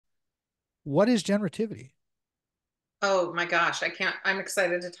What is generativity? Oh my gosh, I'm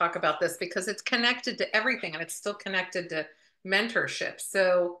excited to talk about this because it's connected to everything and it's still connected to mentorship.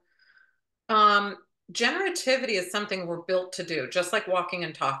 Um, Generativity is something we're built to do, just like walking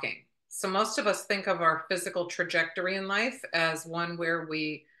and talking. So, most of us think of our physical trajectory in life as one where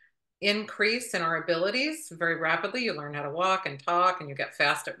we increase in our abilities very rapidly. You learn how to walk and talk, and you get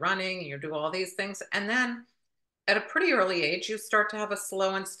fast at running, and you do all these things. And then at a pretty early age, you start to have a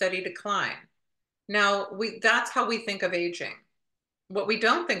slow and steady decline. Now, that's how we think of aging. What we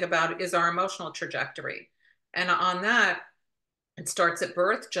don't think about is our emotional trajectory. And on that, it starts at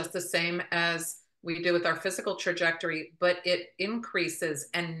birth, just the same as we do with our physical trajectory, but it increases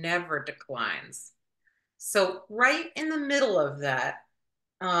and never declines. So, right in the middle of that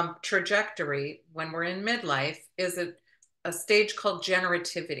trajectory, when we're in midlife, is a stage called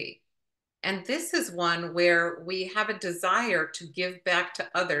generativity. And this is one where we have a desire to give back to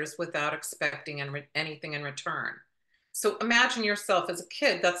others without expecting anything in return. So imagine yourself as a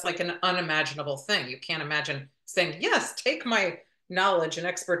kid. That's like an unimaginable thing. You can't imagine saying, yes, take my knowledge and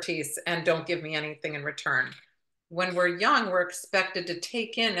expertise and don't give me anything in return. When we're young, we're expected to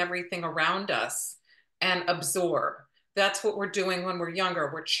take in everything around us and absorb. That's what we're doing when we're younger.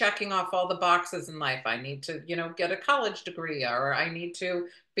 We're checking off all the boxes in life. I need to, get a college degree, or I need to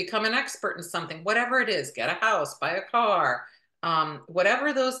become an expert in something, whatever it is, get a house, buy a car,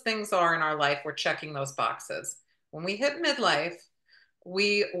 whatever those things are in our life, we're checking those boxes. When we hit midlife,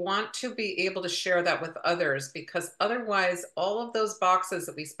 we want to be able to share that with others because otherwise, all of those boxes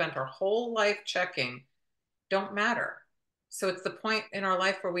that we spent our whole life checking don't matter. So it's the point in our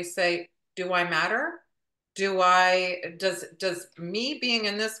life where we say, do I matter? Does me being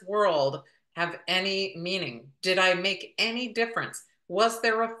in this world have any meaning? Did I make any difference? Was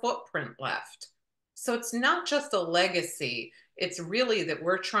there a footprint left? So it's not just a legacy. It's really that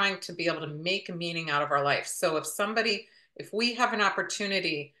we're trying to be able to make meaning out of our life. So if we have an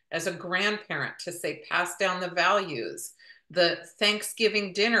opportunity as a grandparent to say, pass down the values, the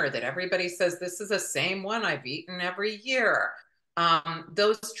Thanksgiving dinner that everybody says, this is the same one I've eaten every year.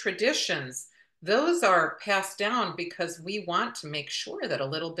 Those traditions, those are passed down because we want to make sure that a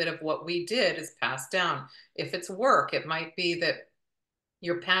little bit of what we did is passed down. If it's work, it might be that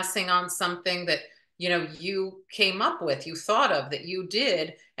you're passing on something that you came up with, you thought of, that you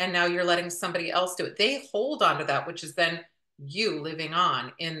did, and now you're letting somebody else do it. They hold on to that, which is then you living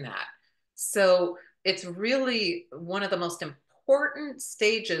on in that. So it's really one of the most important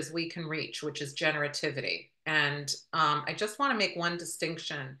stages we can reach, which is generativity. And I just want to make one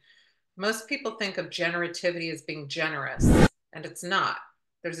distinction. Most people think of generativity as being generous, and it's not.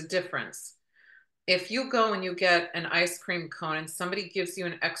 There's a difference. If you go and you get an ice cream cone and somebody gives you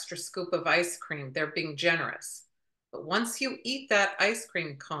an extra scoop of ice cream, they're being generous. But once you eat that ice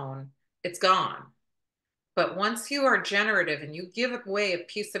cream cone, it's gone. But once you are generative and you give away a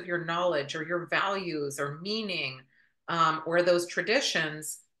piece of your knowledge or your values or meaning, or those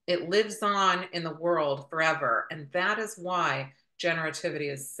traditions, it lives on in the world forever. And that is why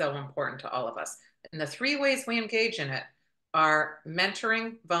generativity is so important to all of us. And the three ways we engage in it are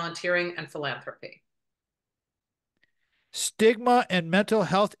mentoring, volunteering, and philanthropy. Stigma and mental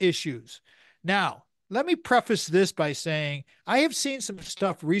health issues. Now, let me preface this by saying I have seen some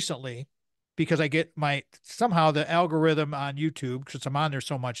stuff recently because I get my somehow the algorithm on YouTube, because I'm on there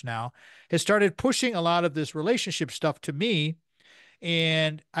so much now, has started pushing a lot of this relationship stuff to me.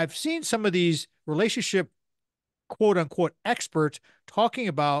 And I've seen some of these relationship quote unquote experts talking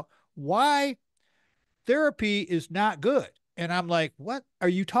about why therapy is not good. And I'm like, what are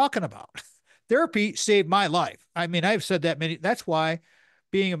you talking about? Therapy saved my life. I mean, I've said that that's why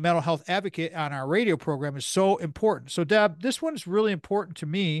being a mental health advocate on our radio program is so important. So, Deb, this one's really important to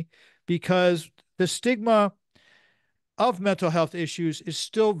me because the stigma of mental health issues is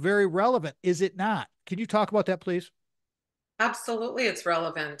still very relevant, is it not? Can you talk about that, please? Absolutely, it's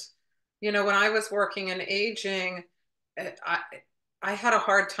relevant. When I was working in aging, eh, I, I had a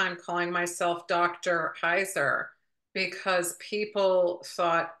hard time calling myself Dr. Heiser because people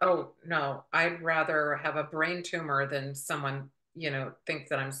thought, oh, no, I'd rather have a brain tumor than someone, think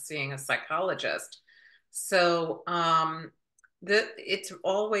that I'm seeing a psychologist. So, it's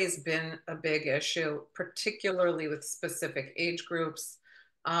always been a big issue, particularly with specific age groups.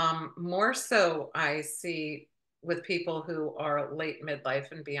 More so, I see with people who are late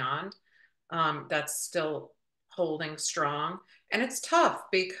midlife and beyond. That's still holding strong. And it's tough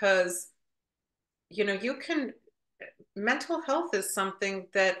because, you can, mental health is something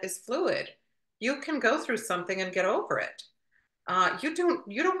that is fluid. You can go through something and get over it. You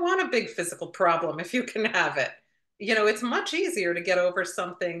don't want a big physical problem if you can have it. It's much easier to get over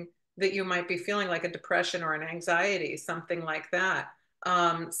something that you might be feeling, like a depression or an anxiety, something like that.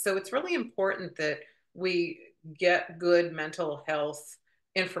 So it's really important that we get good mental health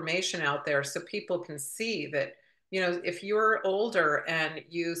information out there so people can see that, if you're older and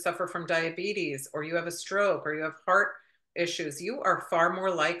you suffer from diabetes or you have a stroke or you have heart issues, you are far more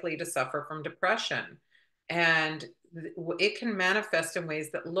likely to suffer from depression. And it can manifest in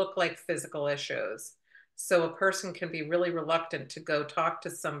ways that look like physical issues. So a person can be really reluctant to go talk to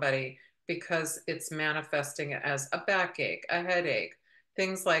somebody because it's manifesting as a backache, a headache,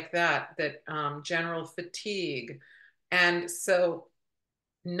 things like that, general fatigue. And so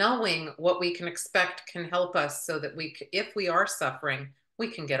knowing what we can expect can help us so that if we are suffering, we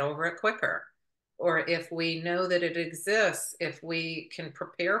can get over it quicker. Or if we know that it exists, if we can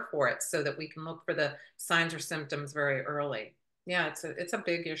prepare for it so that we can look for the signs or symptoms very early. Yeah, it's a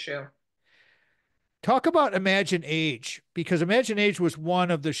big issue. Talk about Imagine Age, because Imagine Age was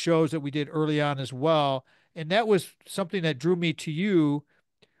one of the shows that we did early on as well, and that was something that drew me to you.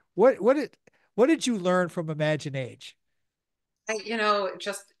 What did you learn from Imagine Age?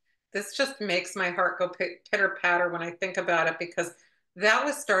 Just this just makes my heart go pitter patter when I think about it, because that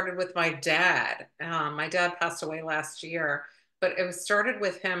was started with my dad. My dad passed away last year, but it was started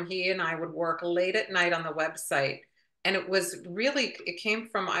with him. He and I would work late at night on the website. And it came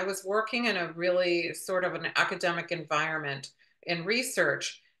from, I was working in a really sort of an academic environment in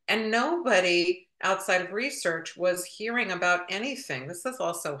research, and nobody outside of research was hearing about anything. This is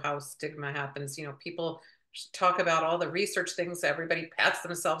also how stigma happens. People talk about all the research things. Everybody pats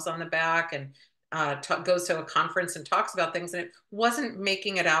themselves on the back and goes to a conference and talks about things, and it wasn't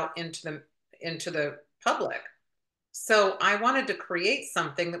making it out into the public. So I wanted to create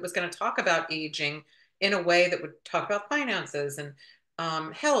something that was going to talk about aging in a way that would talk about finances and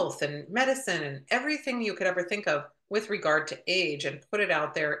health and medicine and everything you could ever think of with regard to age, and put it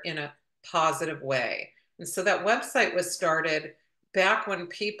out there in a positive way. And so that website was started back when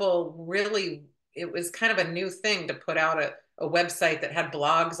people really, it was kind of a new thing to put out a website that had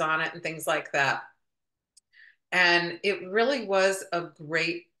blogs on it and things like that. And it really was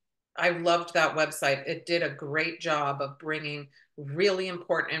I loved that website. It did a great job of bringing really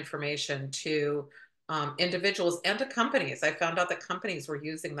important information to individuals and to companies. I found out that companies were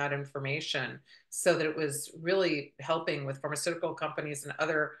using that information, so that it was really helping with pharmaceutical companies and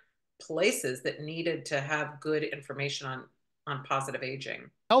other places that needed to have good information on positive aging.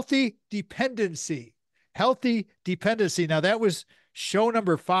 Healthy Dependency. Healthy Dependency. Now, that was show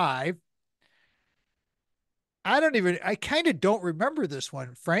number 5. I kind of don't remember this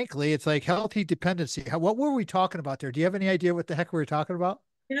one, frankly. It's like Healthy Dependency. What were we talking about there? Do you have any idea what the heck we were talking about?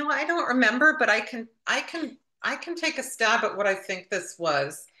 I don't remember, but I can take a stab at what I think this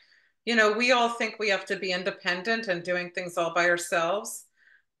was. We all think we have to be independent and doing things all by ourselves.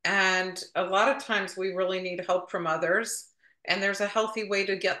 And a lot of times we really need help from others. And there's a healthy way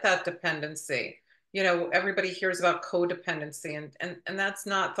to get that dependency. Everybody hears about codependency, and that's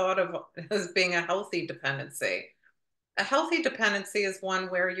not thought of as being a healthy dependency. A healthy dependency is one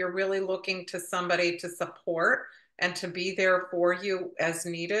where you're really looking to somebody to support and to be there for you as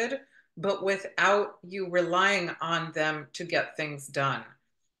needed, but without you relying on them to get things done.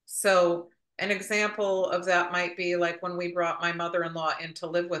 So, an example of that might be like when we brought my mother in law in to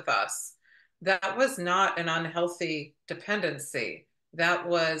live with us. That was not an unhealthy dependency. That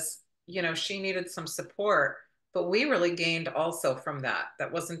was, she needed some support, but we really gained also from that.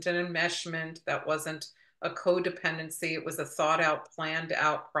 That wasn't an enmeshment. That wasn't a codependency. It was a thought out, planned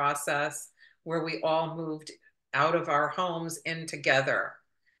out process where we all moved out of our homes in together.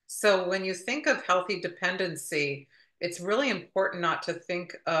 So when you think of healthy dependency, it's really important not to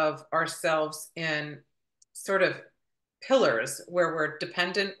think of ourselves in sort of pillars where we're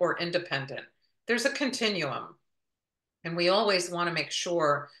dependent or independent. There's a continuum. And we always want to make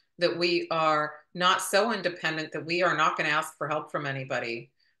sure that we are not so independent that we are not going to ask for help from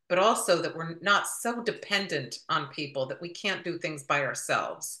anybody, but also that we're not so dependent on people that we can't do things by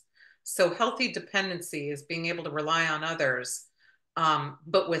ourselves. So healthy dependency is being able to rely on others,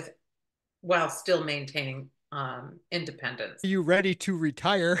 but while still maintaining independence. Are you ready to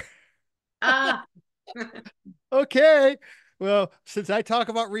retire? Ah, Okay. Well, since I talk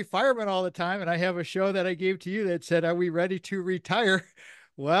about retirement all the time, and I have a show that I gave to you that said, "Are we ready to retire?"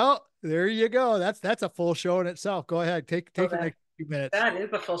 Well, there you go. That's a full show in itself. Go ahead, oh, take the next few minutes. that is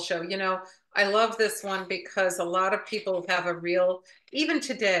a full show. I love this one because a lot of people have a real, even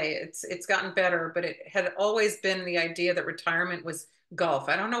today, it's gotten better, but it had always been the idea that retirement was golf.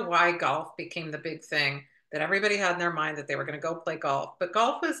 I don't know why golf became the big thing that everybody had in their mind that they were going to go play golf. But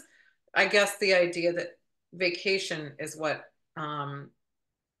golf was, I guess, the idea that vacation is what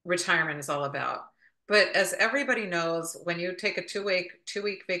retirement is all about. But as everybody knows, when you take a two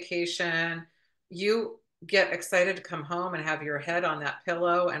week vacation, you get excited to come home and have your head on that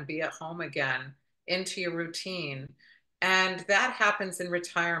pillow and be at home again into your routine. And that happens in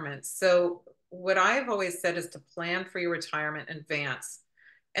retirement. So what I've always said is to plan for your retirement in advance.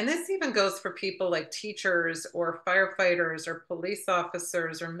 And this even goes for people like teachers or firefighters or police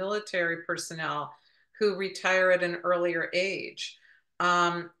officers or military personnel who retire at an earlier age.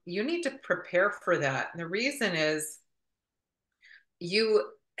 You need to prepare for that. And the reason is you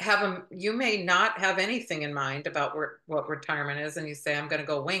may not have anything in mind about what retirement is, and you say, I'm going to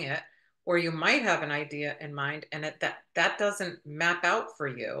go wing it, or you might have an idea in mind and that doesn't map out for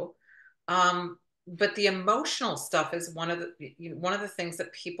you. But the emotional stuff is one of the things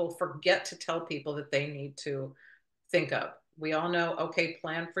that people forget to tell people that they need to think of. We all know, okay,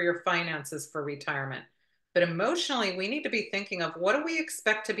 plan for your finances for retirement. But emotionally, we need to be thinking of, what do we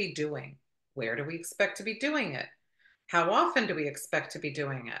expect to be doing? Where do we expect to be doing it? How often do we expect to be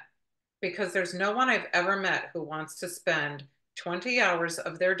doing it? Because there's no one I've ever met who wants to spend 20 hours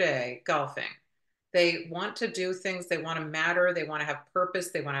of their day golfing. They want to do things, they want to matter, they want to have purpose,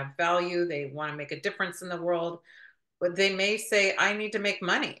 they want to have value, they want to make a difference in the world. But they may say, I need to make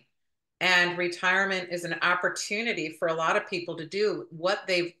money. And retirement is an opportunity for a lot of people to do what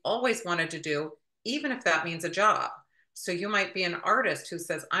they've always wanted to do, even if that means a job. So you might be an artist who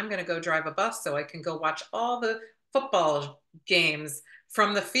says, I'm going to go drive a bus so I can go watch all the football games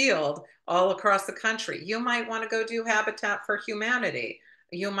from the field all across the country. You might want to go do Habitat for Humanity.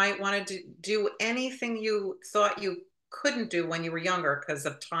 You might want to do anything you thought you couldn't do when you were younger because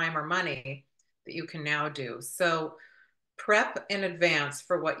of time or money that you can now do. So prep in advance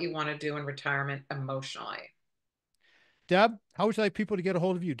for what you want to do in retirement emotionally. Deb, how would you like people to get a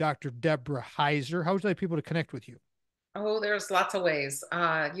hold of you? Dr. Deborah Heiser. How would you like people to connect with you? Oh, there's lots of ways.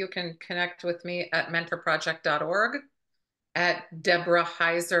 You can connect with me at mentorproject.org, at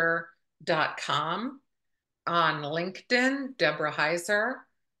deborahheiser.com, on LinkedIn, Deborah Heiser.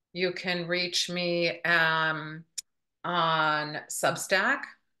 You can reach me on Substack,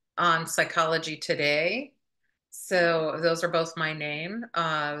 on Psychology Today. So those are both my name.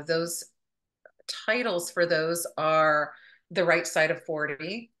 Those titles for those are The Right Side of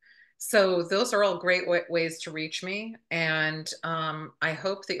 40. So those are all great ways to reach me. And I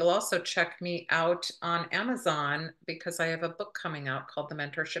hope that you'll also check me out on Amazon because I have a book coming out called The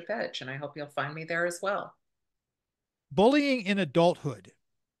Mentorship Edge, and I hope you'll find me there as well. Bullying in adulthood.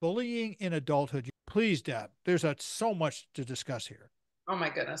 Bullying in adulthood. Please, Deb, there's so much to discuss here. Oh my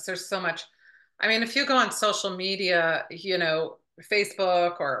goodness, there's so much. I mean, if you go on social media,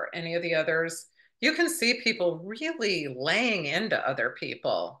 Facebook or any of the others, you can see people really laying into other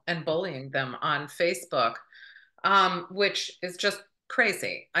people and bullying them on Facebook, which is just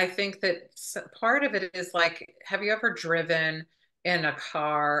crazy. I think that part of it is like, have you ever driven in a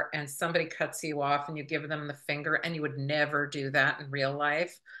car and somebody cuts you off and you give them the finger and you would never do that in real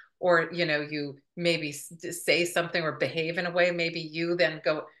life? Or, you maybe say something or behave in a way, maybe you then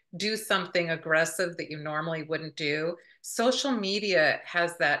go do something aggressive that you normally wouldn't do. Social media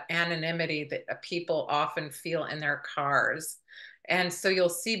has that anonymity that people often feel in their cars. And so you'll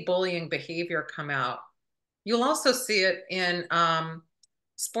see bullying behavior come out. You'll also see it in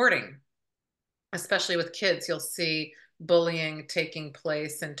sporting, especially with kids. You'll see bullying taking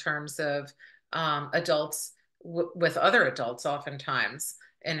place in terms of adults with other adults, oftentimes,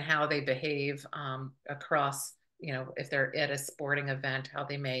 and how they behave across, if they're at a sporting event, how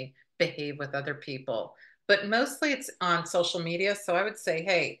they may behave with other people. But mostly it's on social media. So I would say,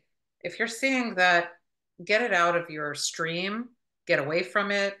 hey, if you're seeing that, get it out of your stream, get away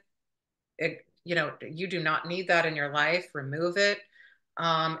from it. You do not need that in your life. Remove it.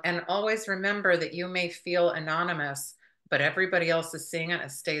 And always remember that you may feel anonymous, but everybody else is seeing it.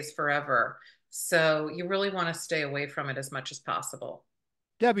 It stays forever. So you really want to stay away from it as much as possible.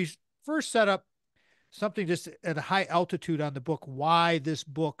 Debbie, first set up something just at a high altitude on the book, why this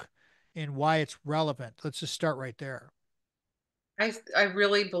book and why it's relevant. Let's just start right there. I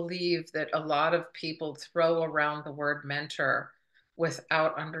really believe that a lot of people throw around the word mentor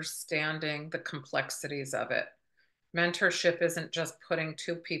without understanding the complexities of it. Mentorship isn't just putting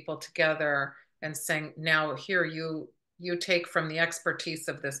two people together and saying, now here you take from the expertise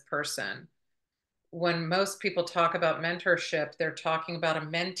of this person. When most people talk about mentorship, they're talking about a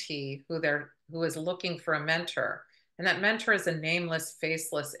mentee who is looking for a mentor. And that mentor is a nameless,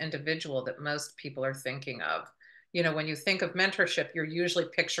 faceless individual that most people are thinking of. When you think of mentorship, you're usually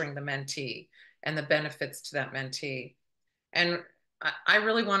picturing the mentee and the benefits to that mentee. And I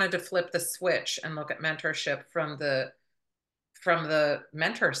really wanted to flip the switch and look at mentorship from the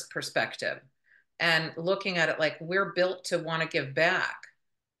mentor's perspective and looking at it like we're built to want to give back,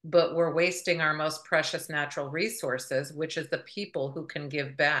 but we're wasting our most precious natural resources, which is the people who can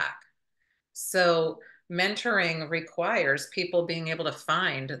give back. So mentoring requires people being able to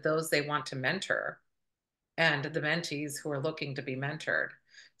find those they want to mentor and the mentees who are looking to be mentored.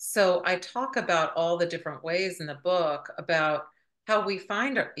 So I talk about all the different ways in the book about how we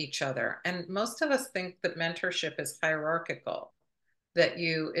find each other. And most of us think that mentorship is hierarchical, that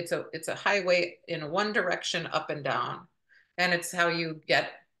it's a highway in one direction up and down. And it's how you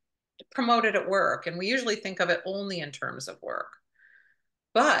get promoted at work. And we usually think of it only in terms of work.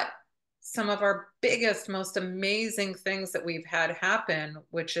 But some of our biggest, most amazing things that we've had happen,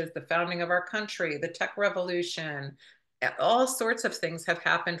 which is the founding of our country, the tech revolution, all sorts of things have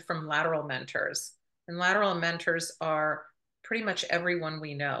happened from lateral mentors. And lateral mentors are pretty much everyone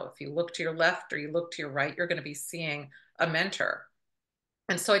we know. If you look to your left or you look to your right, you're going to be seeing a mentor.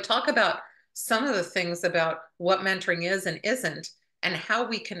 And so I talk about some of the things about what mentoring is and isn't, and how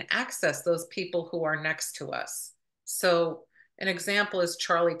we can access those people who are next to us. So, an example is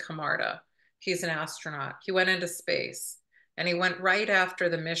Charlie Camarda. He's an astronaut. He went into space, and he went right after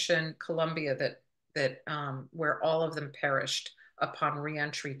the mission Columbia that where all of them perished upon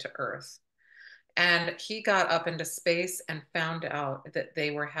reentry to Earth. And he got up into space and found out that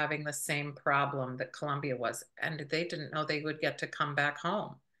they were having the same problem that Columbia was. And they didn't know they would get to come back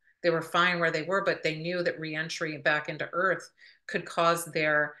home. They were fine where they were, but they knew that reentry back into Earth could cause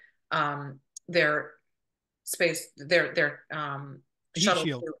their Heat shuttle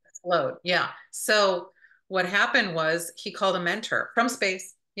shield. to explode. Yeah. So what happened was he called a mentor from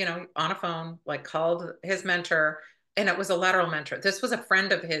space, on a phone, like called his mentor, and it was a lateral mentor. This was a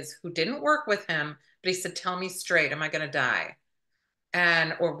friend of his who didn't work with him, but he said, "Tell me straight, am I going to die?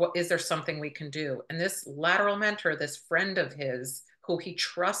 And or what is there something we can do?" And this lateral mentor, this friend of his who he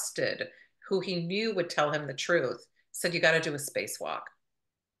trusted, who he knew would tell him the truth, said, "You got to do a spacewalk.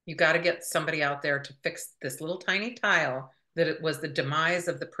 You got to get somebody out there to fix this little tiny tile that it was the demise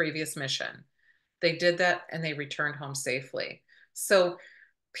of the previous mission." They did that and they returned home safely. So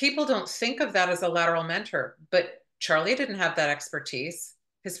people don't think of that as a lateral mentor, but Charlie didn't have that expertise.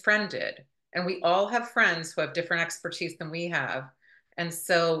 His friend did. And we all have friends who have different expertise than we have. And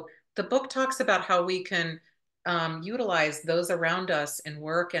so the book talks about how we can utilize those around us in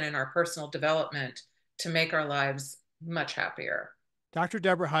work and in our personal development to make our lives much happier. Dr.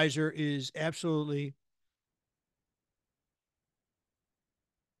 Deborah Heiser is absolutely,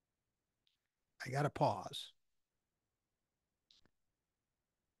 I got to pause.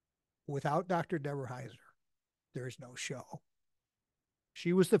 Without Dr. Deborah Heiser, there is no show.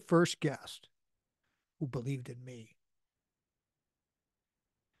 She was the first guest who believed in me.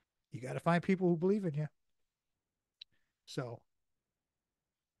 You got to find people who believe in you. So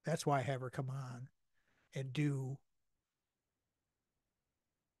that's why I have her come on and do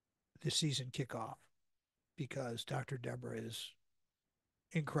the season kickoff, because Dr. Deborah is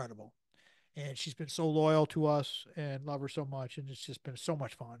incredible. And she's been so loyal to us and love her so much. And it's just been so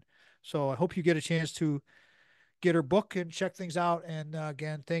much fun. So I hope you get a chance to get her book and check things out. And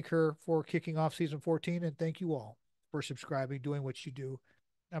again, thank her for kicking off season 14. And thank you all for subscribing, doing what you do.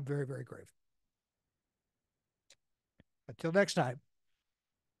 I'm very, very grateful. Until next time,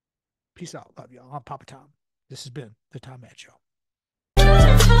 peace out. Love y'all. I'm Papa Tom. This has been The Tom Mann Show.